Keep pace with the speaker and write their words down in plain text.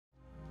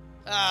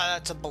Ah,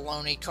 that's a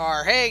baloney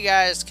car. Hey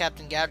guys,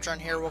 Captain Gatron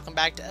here. Welcome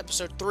back to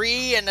episode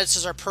 3, and this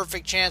is our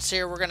perfect chance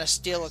here. We're gonna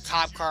steal a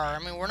cop car. I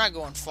mean, we're not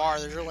going far.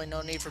 There's really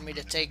no need for me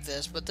to take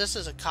this, but this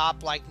is a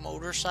cop-like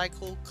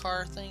motorcycle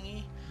car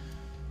thingy.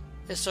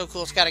 It's so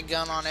cool. It's got a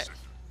gun on it.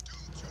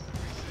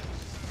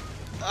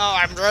 Oh,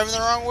 I'm driving the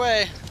wrong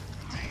way.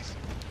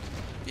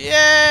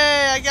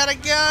 Yay! I got a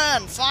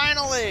gun!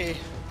 Finally!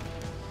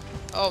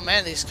 Oh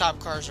man, these cop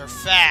cars are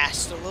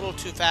fast. A little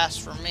too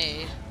fast for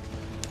me.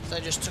 I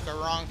just took a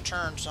wrong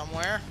turn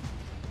somewhere.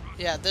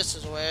 Yeah, this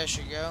is the way I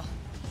should go.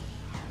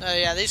 Oh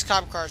yeah, these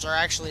cop cars are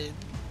actually,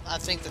 I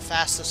think, the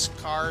fastest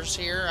cars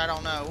here. I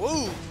don't know.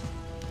 Woo!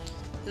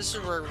 This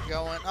is where we're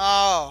going.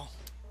 Oh.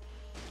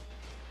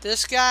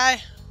 This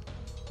guy?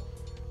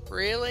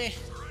 Really?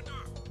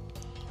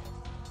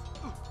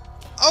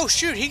 Oh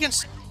shoot, he can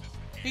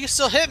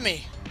still hit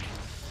me.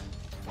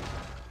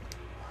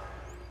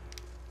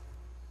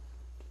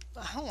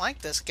 I don't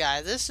like this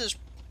guy. This is...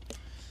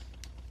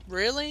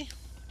 Really?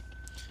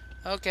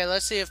 Okay,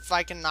 let's see if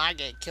I can not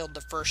get killed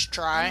the first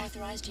try.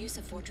 Unauthorized use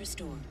of fortress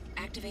door.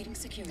 Activating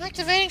security.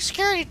 Activating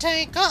security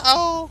tank.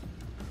 Uh-oh.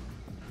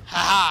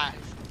 Haha.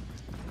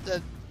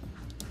 The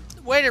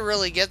way to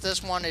really get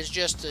this one is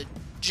just to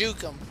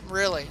juke him.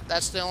 Really.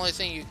 That's the only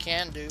thing you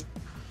can do.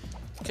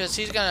 Because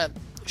he's going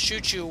to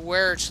shoot you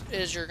where it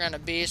is you're going to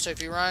be. So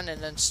if you run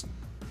and then...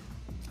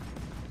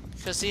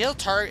 Because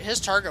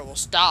his target will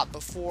stop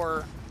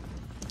before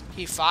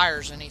he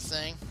fires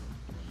anything.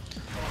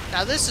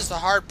 Now this is the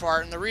hard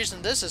part, and the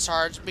reason this is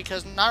hard is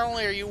because not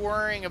only are you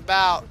worrying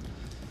about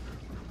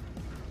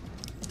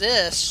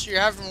this, you're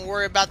having to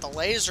worry about the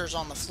lasers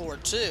on the floor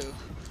too.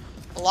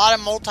 A lot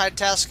of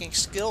multitasking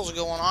skills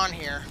going on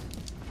here.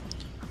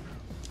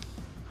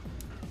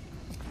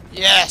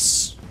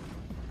 Yes!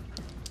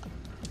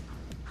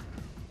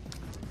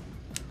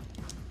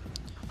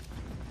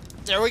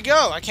 There we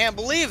go, I can't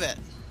believe it.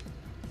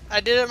 I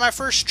did it my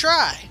first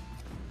try.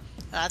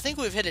 And I think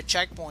we've hit a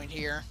checkpoint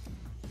here.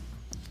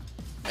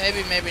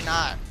 Maybe, maybe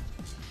not.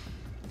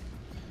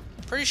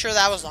 Pretty sure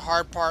that was the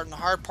hard part, and the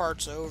hard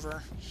part's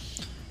over.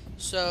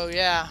 So,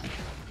 yeah.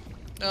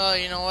 Oh,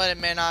 you know what? It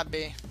may not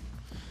be.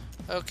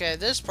 Okay,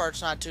 this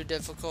part's not too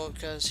difficult,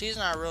 because he's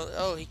not really...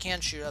 Oh, he can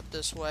shoot up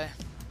this way.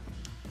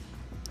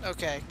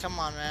 Okay, come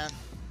on, man.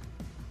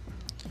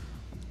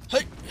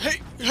 Hey, hey,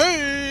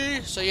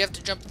 hey! So you have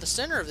to jump at the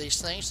center of these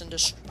things and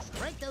just...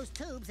 Break those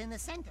tubes in the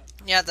center.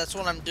 Yeah, that's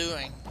what I'm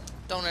doing.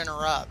 Don't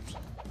interrupt.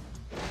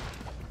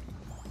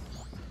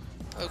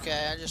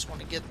 Okay, I just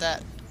want to get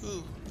that.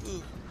 Ooh,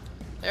 ooh.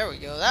 There we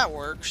go. That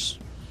works.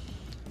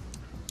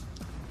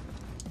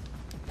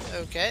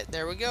 Okay,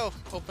 there we go.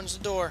 Opens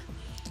the door.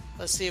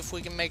 Let's see if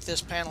we can make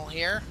this panel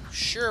here.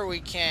 Sure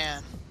we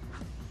can.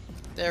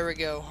 There we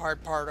go.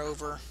 Hard part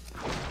over.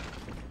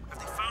 Have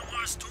they found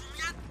Lars Tomb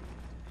yet?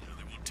 Yeah,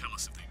 they won't tell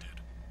us if they did.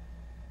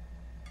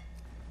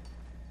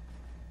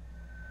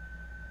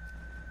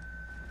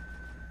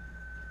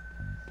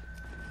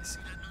 You see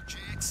that new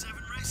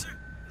JX7 racer?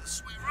 It's a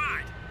sweet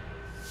ride.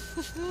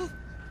 You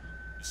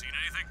seen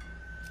anything?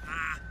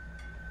 Nah.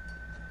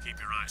 Keep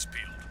your eyes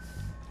peeled.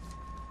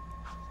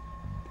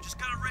 Just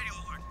got a radio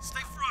alert.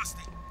 Stay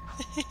frosty.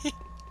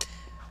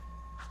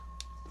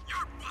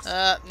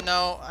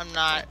 No, I'm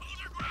not.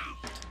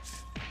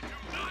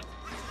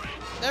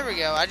 There we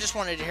go. I just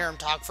wanted to hear him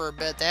talk for a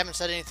bit. They haven't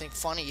said anything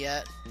funny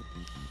yet.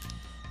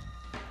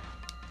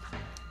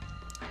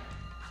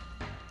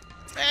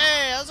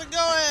 Hey, how's it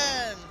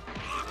going?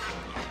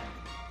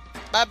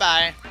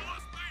 Bye-bye.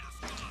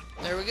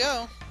 There we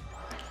go.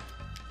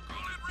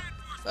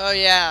 Oh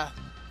yeah.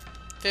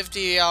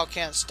 50 of y'all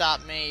can't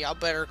stop me. Y'all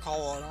better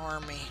call an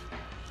army.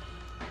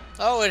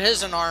 Oh, it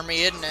is an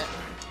army, isn't it?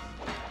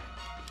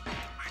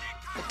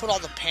 They put all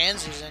the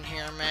pansies in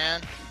here,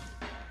 man.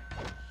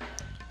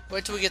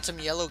 Wait till we get some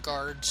yellow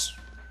guards.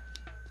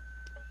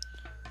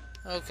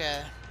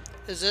 Okay.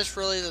 Is this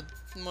really the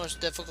most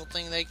difficult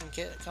thing they can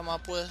come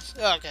up with?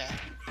 Okay.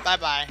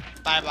 Bye-bye.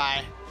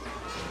 Bye-bye.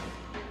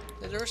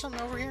 Is there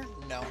something over here?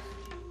 No.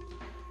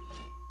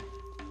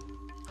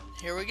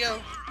 Here we go.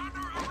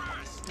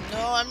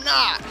 No, I'm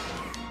not.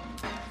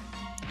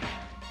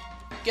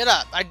 Get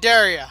up. I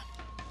dare ya.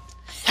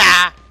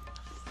 Ha!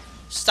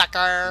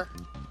 Sucker.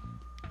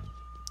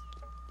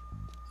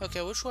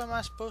 Okay, which way am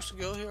I supposed to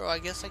go here? Oh, I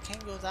guess I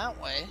can't go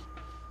that way.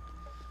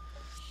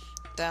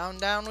 Down,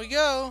 down we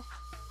go.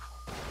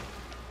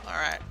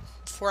 Alright.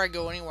 Before I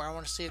go anywhere, I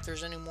want to see if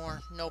there's any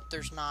more. Nope,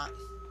 there's not.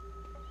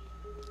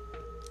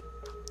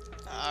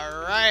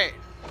 Alright.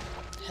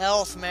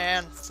 Health,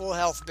 man. Full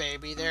health,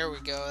 baby. There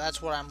we go.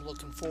 That's what I'm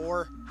looking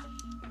for.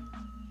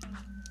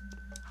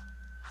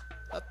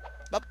 Up,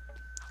 up.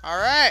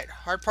 Alright.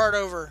 Hard part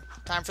over.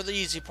 Time for the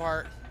easy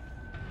part.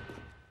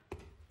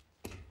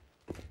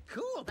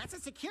 Cool, that's a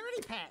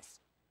security pass.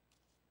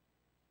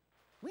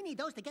 We need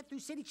those to get through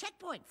city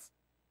checkpoints.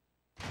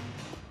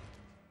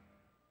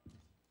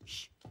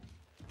 Shh.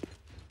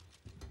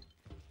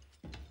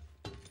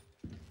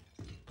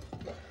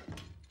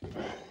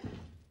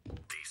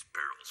 These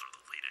barrels are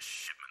the latest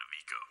shipment of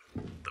eco.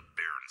 The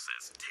Baron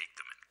says take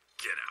them and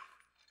get out.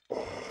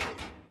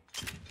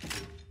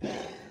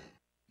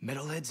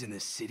 metalheads in the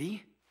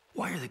city?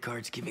 Why are the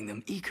guards giving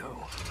them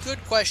eco?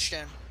 Good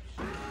question.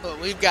 But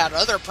we've got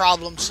other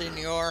problems,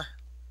 senor.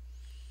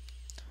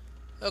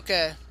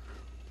 Okay.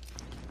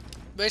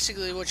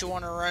 Basically, what you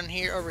want to run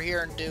here over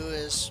here and do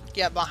is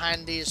get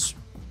behind these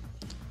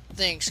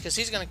things, because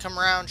he's going to come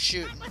around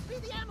shooting. That must be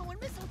the ammo when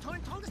Mistletoe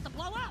told us to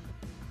blow up.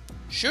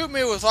 Shoot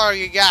me with all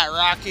you got,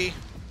 Rocky.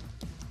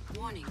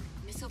 Warning,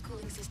 missile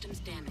cooling systems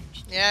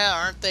damaged. Yeah,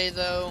 aren't they,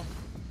 though?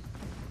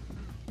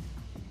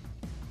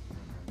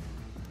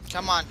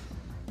 Come on.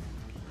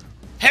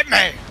 Hit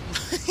me!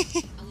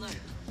 Alert.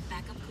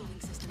 Backup cooling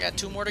system. Got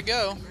 2 more to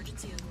go.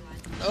 Emergency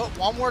override. Oh,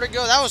 1 more to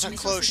go. That was a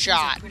Missile close systems at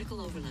shot.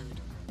 Critical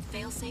overload.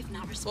 Failsafe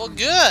not Well, responding.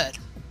 good.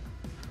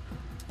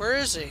 Where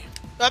is he?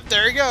 Up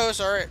there he goes.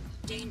 All right.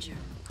 Danger.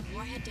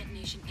 Warhead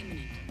detonation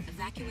imminent.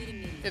 Evacuate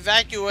immediately.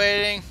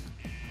 Evacuating.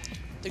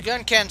 The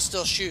gun can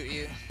still shoot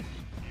you.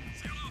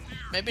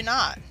 Maybe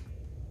not.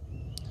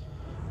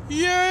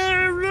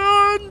 Yeah,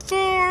 run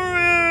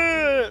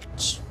for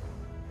it!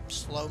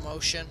 Slow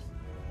motion.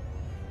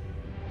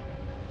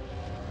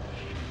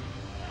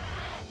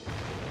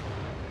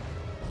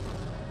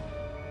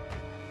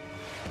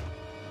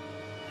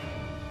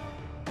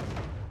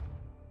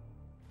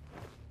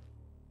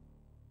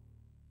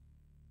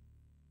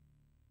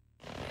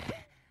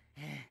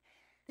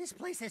 This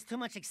place has too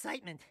much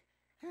excitement.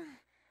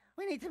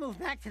 We need to move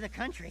back to the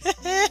country.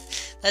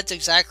 That's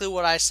exactly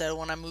what I said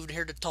when I moved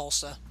here to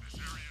Tulsa.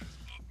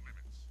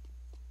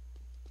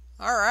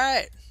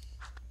 Alright.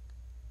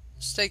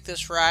 Let's take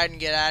this ride and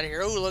get out of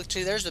here. Oh, look,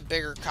 too, there's a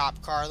bigger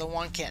cop car. The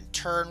one can't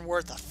turn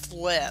worth a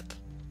flip.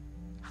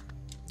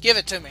 Give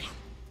it to me.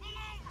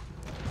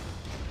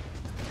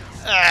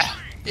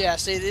 Yeah,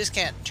 see, these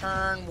can't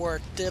turn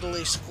worth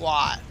diddly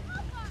squat.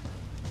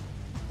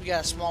 We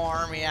got a small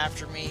army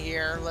after me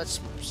here. Let's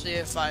see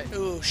if I...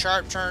 Ooh,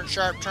 sharp turn,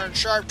 sharp turn,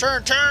 sharp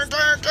turn, turn,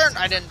 turn, turn!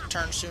 I didn't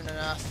turn soon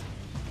enough.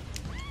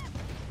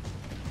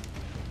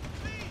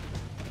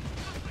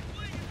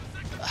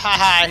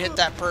 Haha, I hit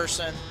that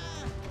person.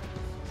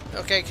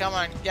 Okay, come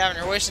on, Gavin,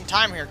 you're wasting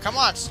time here. Come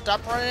on,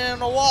 stop running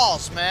into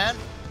walls, man.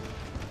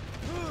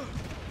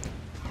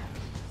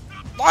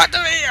 Block the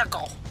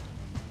vehicle!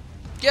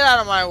 Get out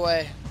of my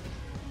way.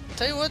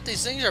 Tell you what,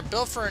 these things are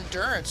built for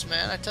endurance,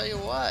 man. I tell you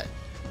what.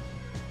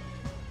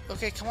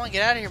 Okay, come on,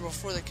 get out of here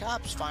before the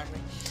cops find me.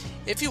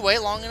 If you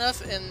wait long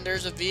enough and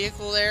there's a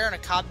vehicle there and a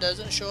cop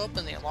doesn't show up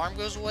and the alarm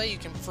goes away, you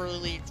can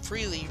freely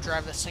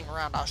drive this thing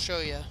around. I'll show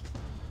you.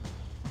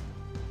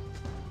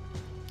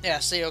 Yeah,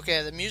 see,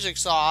 okay, the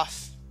music's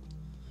off.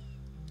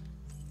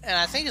 And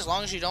I think as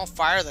long as you don't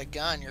fire the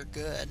gun, you're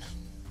good.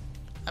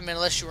 I mean,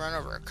 unless you run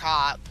over a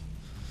cop.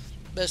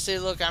 But see,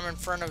 look, I'm in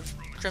front of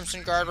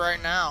Crimson Guard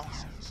right now.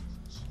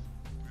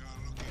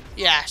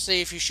 Yeah,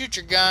 see, if you shoot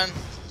your gun,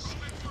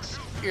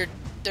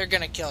 they're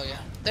gonna kill you.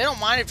 They don't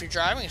mind if you're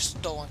driving a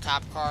stolen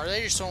cop car.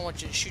 They just don't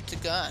want you to shoot the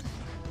gun.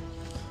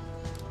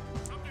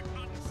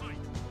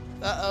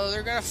 Uh-oh,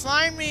 they're gonna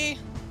find me.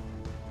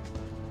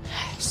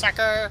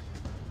 Sucker.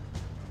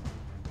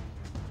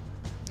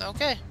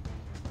 Okay.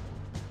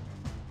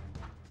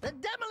 The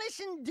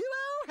demolition duo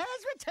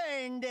has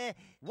returned.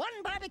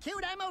 One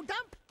barbecued ammo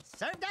dump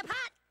served up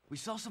hot. We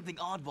saw something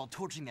odd while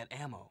torching that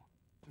ammo.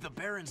 The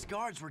Baron's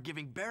guards were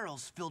giving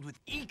barrels filled with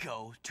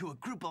eco to a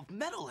group of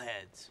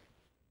metalheads.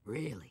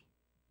 Really?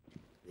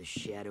 The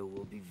Shadow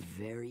will be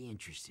very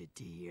interested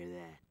to hear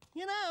that.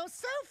 You know,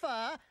 so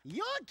far,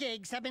 your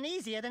gigs have been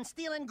easier than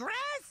stealing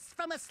grass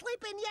from a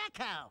sleeping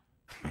yakko.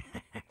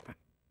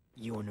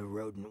 You and the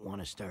rodent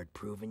want to start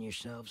proving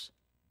yourselves?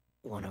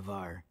 One of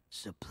our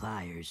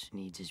suppliers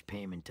needs his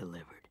payment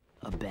delivered.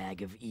 A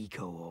bag of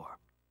eco ore.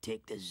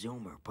 Take the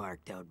Zoomer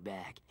parked out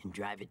back and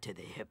drive it to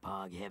the Hip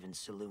Hog Heaven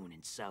Saloon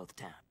in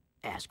Southtown.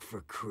 Ask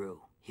for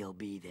Krew. He'll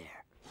be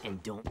there.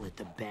 And don't let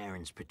the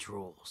Baron's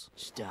patrols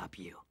stop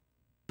you.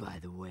 By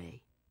the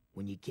way,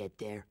 when you get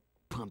there,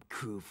 pump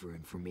Krew for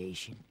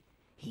information.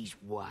 He's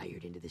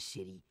wired into the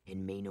city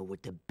and may know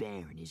what the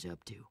Baron is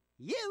up to.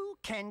 You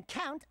can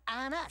count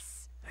on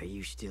us. Are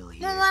you still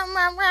here?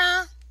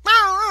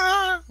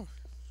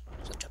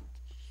 Such a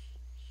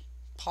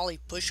Polly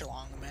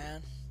push-along,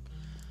 man.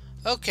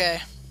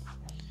 Okay.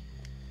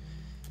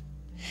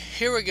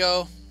 Here we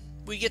go.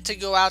 We get to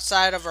go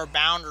outside of our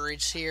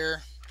boundaries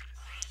here.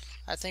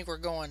 I think we're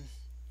going...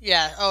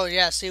 Yeah, oh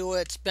yeah, see,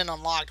 it's been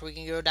unlocked. We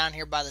can go down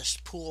here by this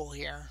pool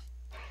here.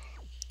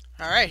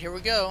 Alright, here we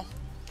go.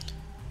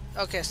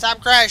 Okay, stop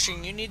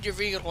crashing. You need your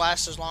vehicle to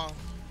last as long.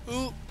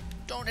 Ooh,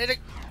 don't hit a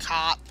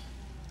cop.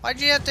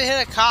 Why'd you have to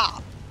hit a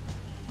cop?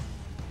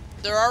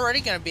 They're already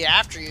going to be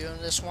after you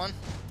in this one.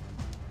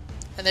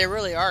 And they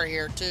really are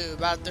here, too.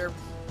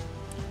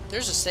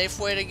 There's a safe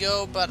way to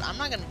go, but I'm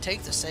not going to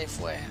take the safe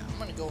way. I'm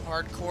going to go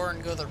hardcore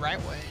and go the right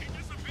way.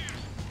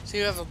 So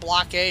you have a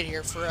blockade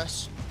here for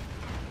us.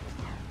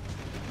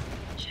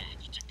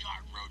 It's a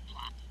guard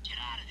roadblock. Get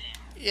out of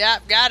there. Yeah,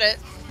 got it.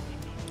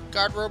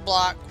 Guard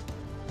roadblock.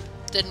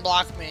 Didn't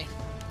block me.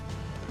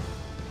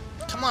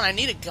 Come on, I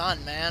need a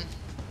gun, man.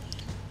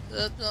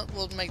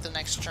 We'll make the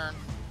next turn.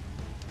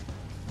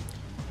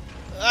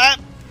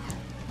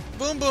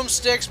 boom boom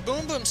sticks.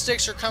 Boom boom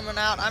sticks are coming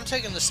out. I'm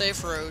taking the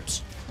safe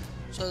roads.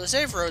 So the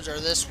safe roads are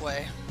this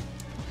way.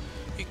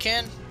 You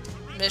can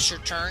miss your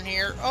turn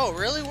here. Oh,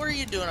 really? What are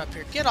you doing up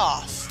here? Get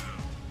off.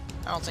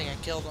 I don't think I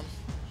killed him.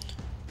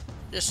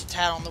 Just a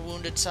tad on the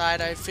wounded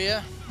side, I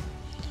fear.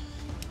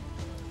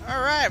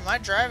 Alright, my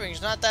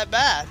driving's not that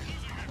bad.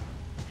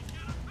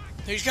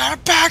 He's got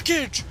a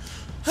package!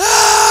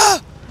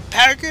 Ah!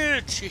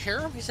 Package! You hear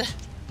him? He said,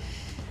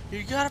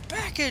 you got a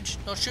package!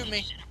 Don't shoot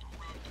me.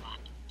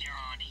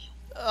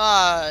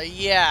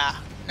 Yeah.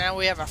 Now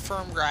we have a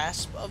firm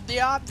grasp of the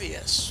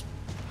obvious.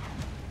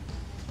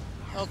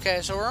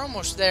 Okay, so we're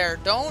almost there.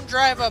 Don't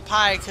drive up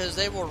high because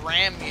they will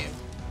ram you.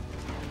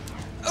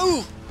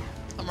 Ooh!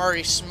 I'm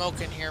already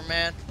smoking here,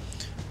 man.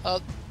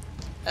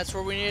 That's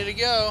where we need to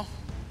go.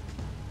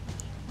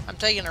 I'm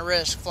taking a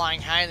risk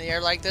flying high in the air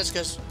like this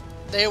because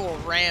they will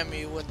ram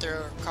you with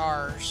their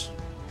cars.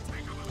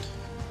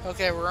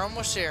 Okay, we're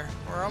almost here.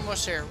 We're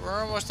almost here.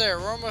 We're almost there.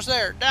 We're almost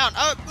there. Down.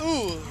 Up.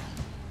 Ooh.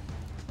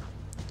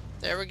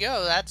 There we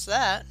go. That's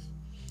that.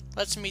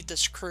 Let's meet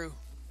this crew.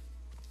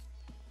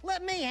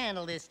 Let me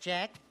handle this,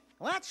 Jack.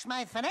 Watch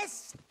my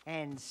finesse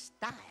and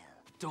style.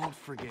 Don't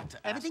forget to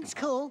ask Everything's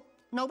me. cool.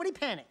 Nobody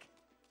panic.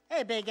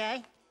 Hey, big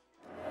guy.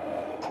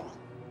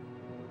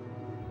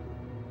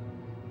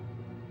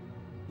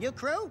 You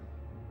crew?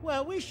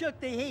 Well, we shook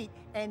the heat,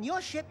 and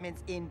your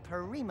shipment's in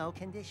primo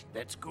condition.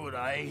 That's good,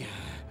 eh?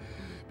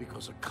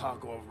 Because a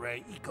cargo of rare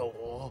eco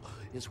ore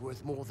is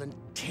worth more than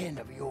 10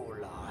 of your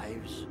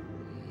lives.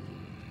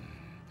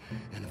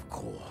 And of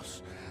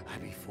course,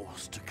 I'd be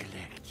forced to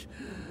collect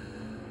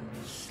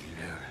slowly.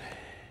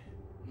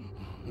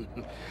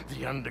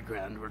 The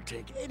underground will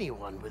take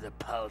anyone with a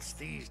pulse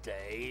these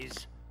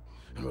days.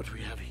 And what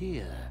we have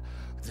here,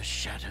 the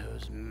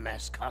Shadow's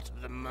mascot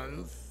of the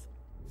month.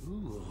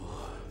 Ooh,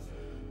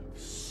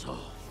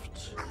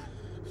 soft.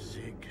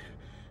 Zig,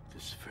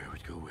 this fur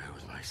would go well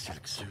with my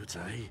silk suit,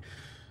 eh?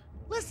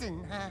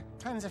 Listen,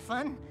 tons of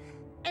fun.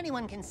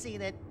 Anyone can see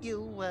that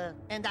you,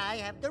 and I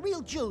have the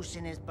real juice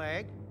in this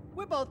burg.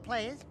 We're both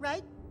players,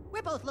 right?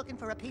 We're both looking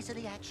for a piece of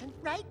the action,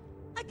 right?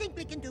 I think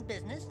we can do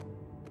business,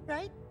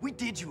 right? We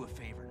did you a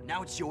favor.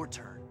 Now it's your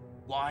turn.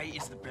 Why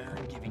is the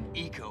Baron giving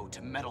eco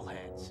to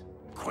metalheads?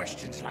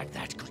 Questions like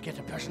that could get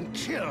a person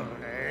killed,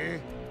 eh?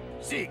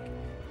 Zig,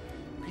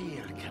 be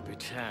El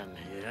Capitan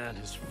here and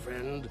his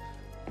friend,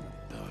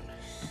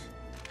 Bonus.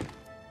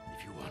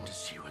 If you want to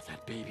see what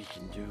that baby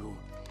can do,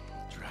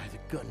 try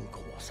the gun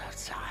course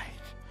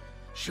outside.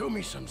 Show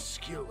me some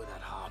skill with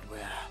that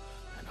hardware,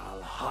 and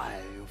I'll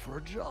hire you for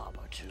a job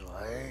or two,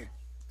 eh?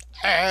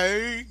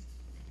 Hey!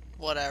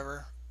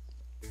 Whatever.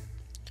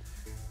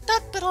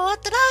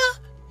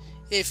 Da-da-da-da-da.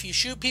 If you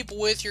shoot people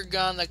with your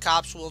gun, the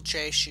cops will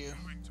chase you.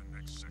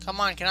 Come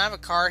on, can I have a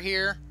car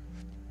here?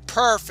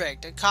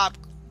 Perfect.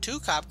 Two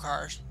cop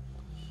cars.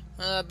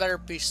 Better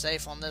be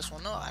safe on this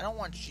one. No, I don't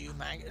want you,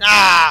 man.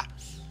 Ah!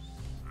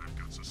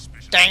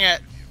 Dang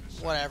it.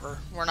 Whatever.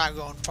 We're not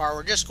going far.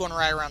 We're just going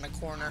right around the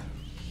corner.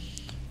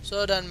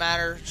 So it doesn't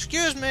matter.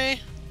 Excuse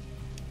me.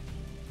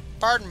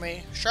 Pardon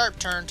me. Sharp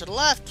turn to the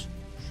left.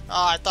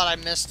 Oh, I thought I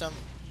missed him.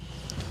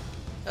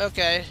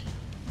 Okay.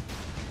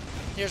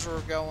 Here's where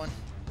we're going.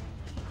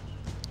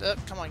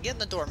 Come on, get in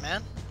the door,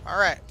 man.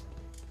 Alright.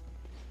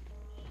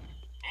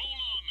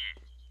 Hold on there.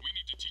 We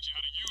need to teach you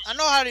how to use I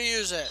know how to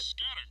use it.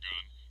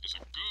 Scattergun is a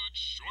good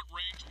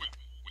short-range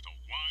weapon with a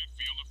wide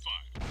field of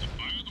fire. To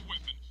fire the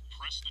weapon,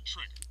 press the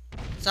trigger.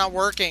 It's not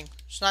working.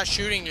 It's not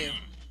shooting you.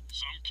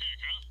 Some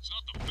kick, huh? It's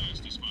not the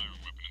fastest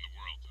firing weapon in the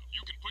world, though.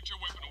 You can put your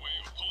weapon away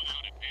or pull it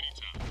out at any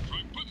time. Try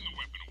putting the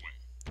weapon away.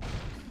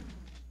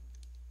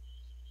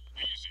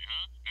 Easy,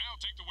 huh? Now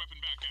take the weapon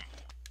back out.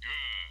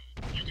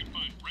 Good. You can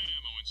find red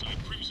ammo inside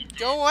crimson guns.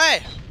 Go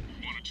away.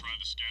 You want to try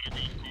the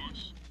scattergun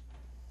course?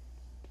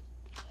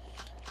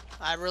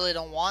 I really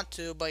don't want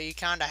to, but you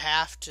kind of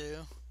have to. Lock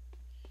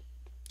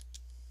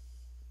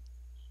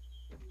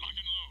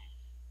and load.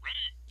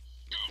 Ready?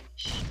 Go.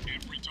 Shoot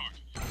every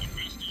target. The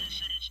faster you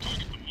shoot each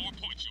target, the more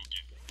points you'll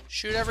get.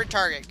 Shoot every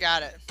target.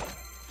 Got it.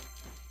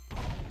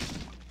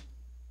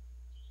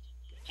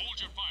 Hold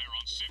your fire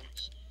on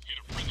civvies. Hit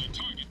a friendly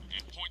target,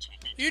 and points will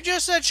be... You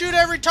just said shoot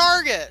every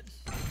target.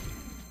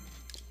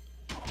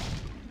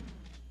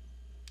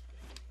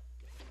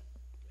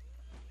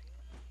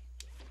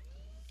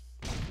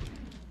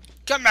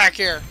 Come back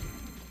here.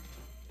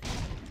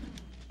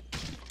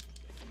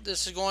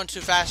 This is going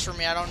too fast for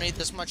me. I don't need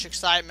this much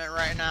excitement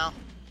right now.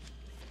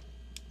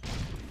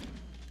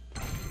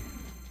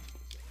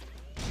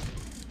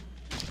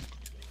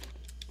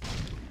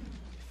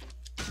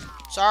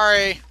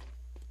 Sorry.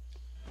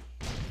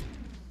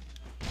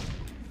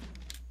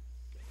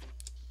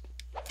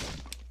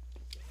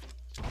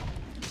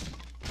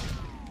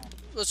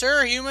 Was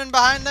there a human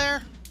behind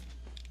there?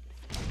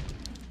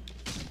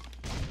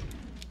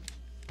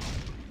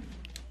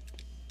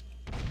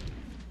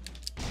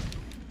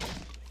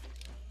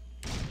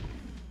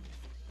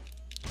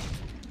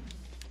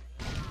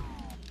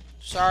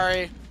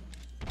 Sorry.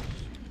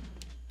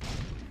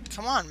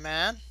 Come on,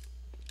 man.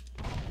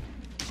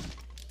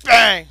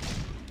 Bang!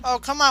 Oh,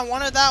 come on,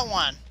 wanted that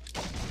one.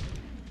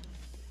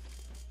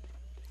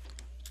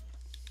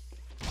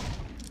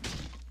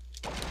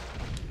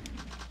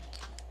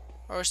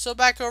 Are we still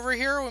back over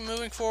here, or are we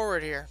moving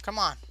forward here? Come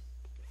on.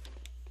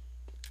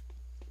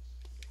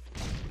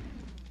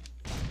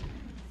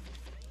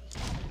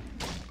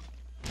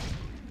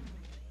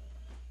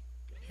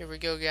 Here we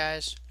go,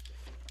 guys.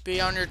 Be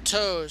on your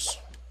toes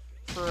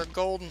for a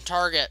golden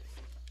target.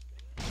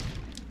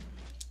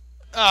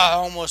 Oh, I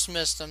almost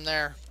missed him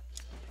there.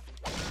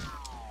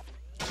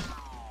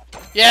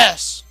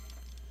 Yes!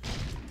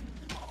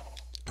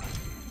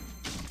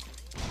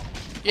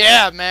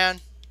 Yeah,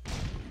 man.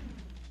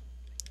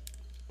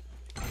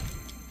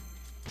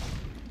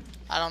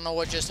 I don't know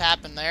what just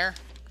happened there.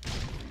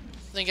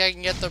 Think I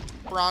can get the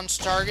bronze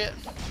target?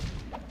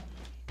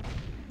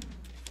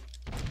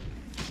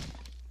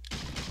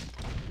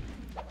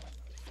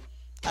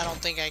 I don't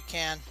think I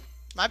can.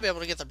 Might be able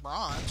to get the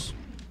bronze.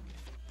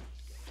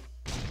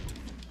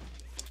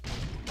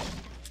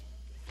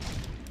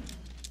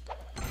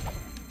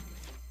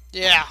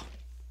 Yeah.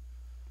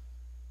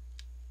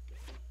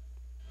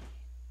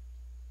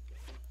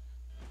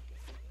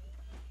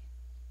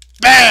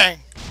 Bang!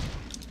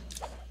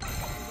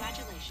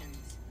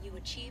 Congratulations. You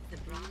achieved the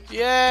bronze.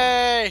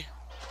 Yay!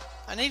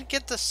 I need to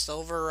get the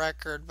silver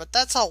record, but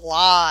that's a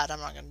lot. I'm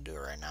not going to do it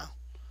right now.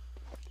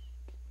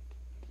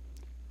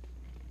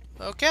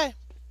 Okay.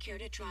 Care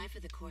to try for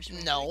the course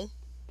record? No.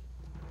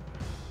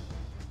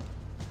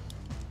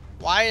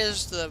 Why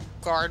is the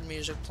guard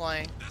music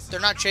playing? They're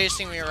not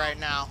chasing me right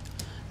now.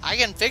 I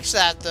can fix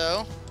that,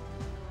 though.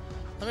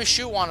 Let me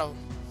shoot one of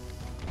them.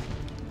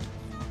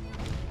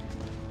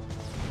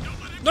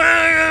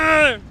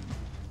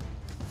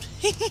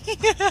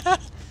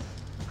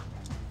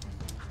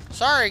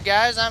 Sorry,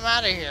 guys. I'm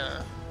out of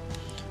here.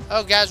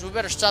 Oh, guys, we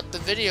better stop the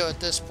video at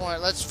this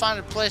point. Let's find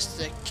a place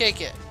to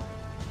kick it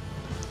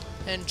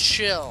and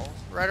chill.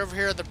 Right over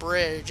here at the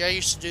bridge. I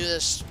used to do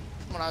this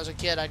when I was a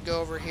kid. I'd go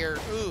over here.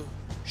 Ooh,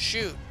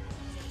 shoot.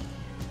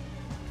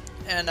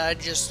 And I'd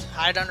just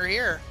hide under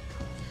here.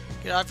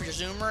 Get off your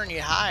zoomer and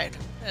you hide.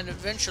 And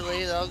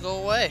eventually they'll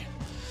go away.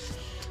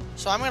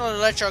 So I'm going to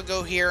let y'all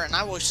go here, and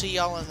I will see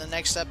y'all in the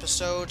next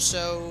episode.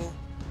 So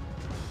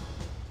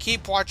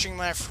keep watching,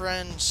 my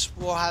friends.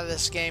 We'll have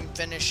this game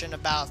finished in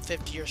about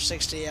 50 or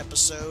 60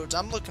 episodes.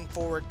 I'm looking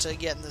forward to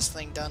getting this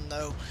thing done,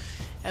 though.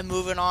 And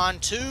moving on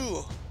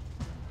to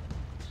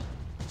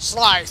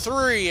Sly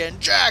 3 and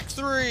Jack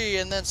 3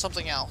 and then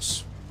something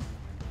else.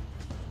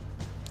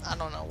 I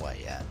don't know what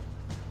yet.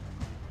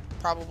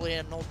 Probably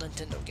an old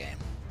Nintendo game.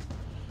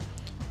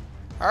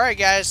 Alright,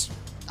 guys.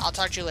 I'll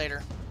talk to you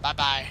later.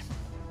 Bye-bye.